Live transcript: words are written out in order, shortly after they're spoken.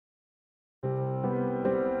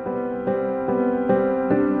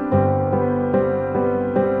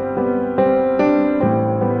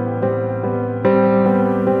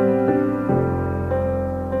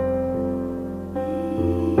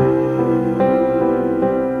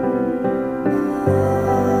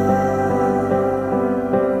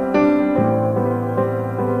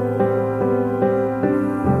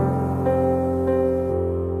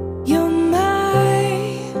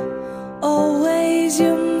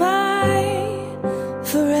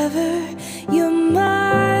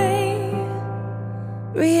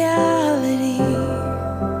reality.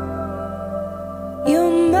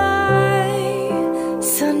 You're my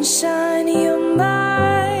sunshine, you're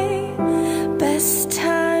my best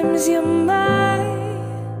times, you're my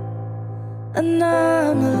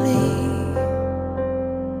anomaly.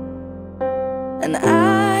 And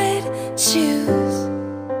I'd choose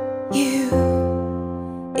you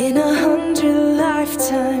in 100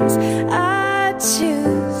 lifetimes. I'd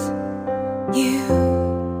choose you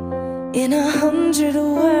in 100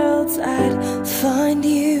 worlds. I'd find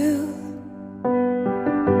you,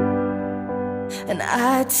 and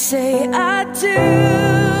I'd say I do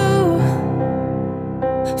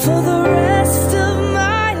for the rest of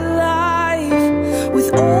my life.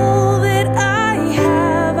 With all that I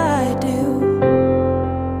have, I do,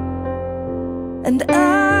 and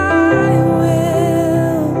I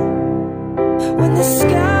will. When the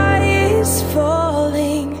sky is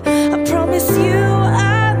falling, I promise you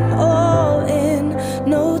I'm all in,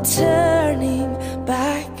 no turning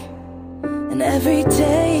back. And every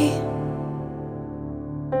day,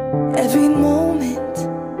 every moment,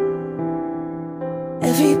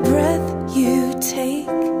 every breath you take,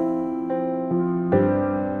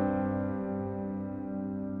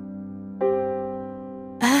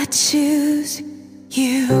 I choose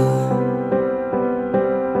you.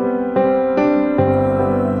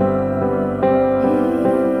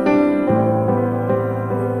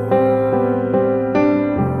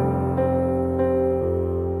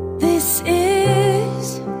 This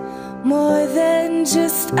is more than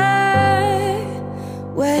just a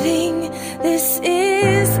wedding. This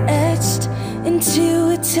is etched into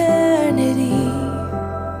eternity.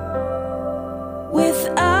 With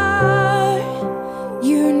our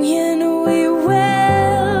union, we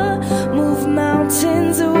will move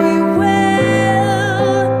mountains. We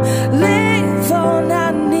will live on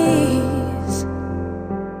our knees,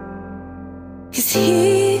 'cause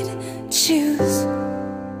he'd choose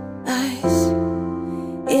us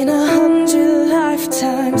in 100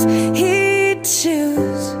 lifetimes. He'd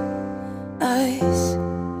choose us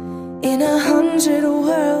in 100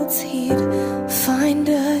 worlds. He'd find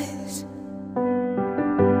us,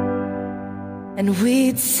 and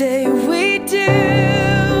we'd say we do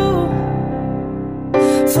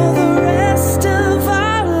for the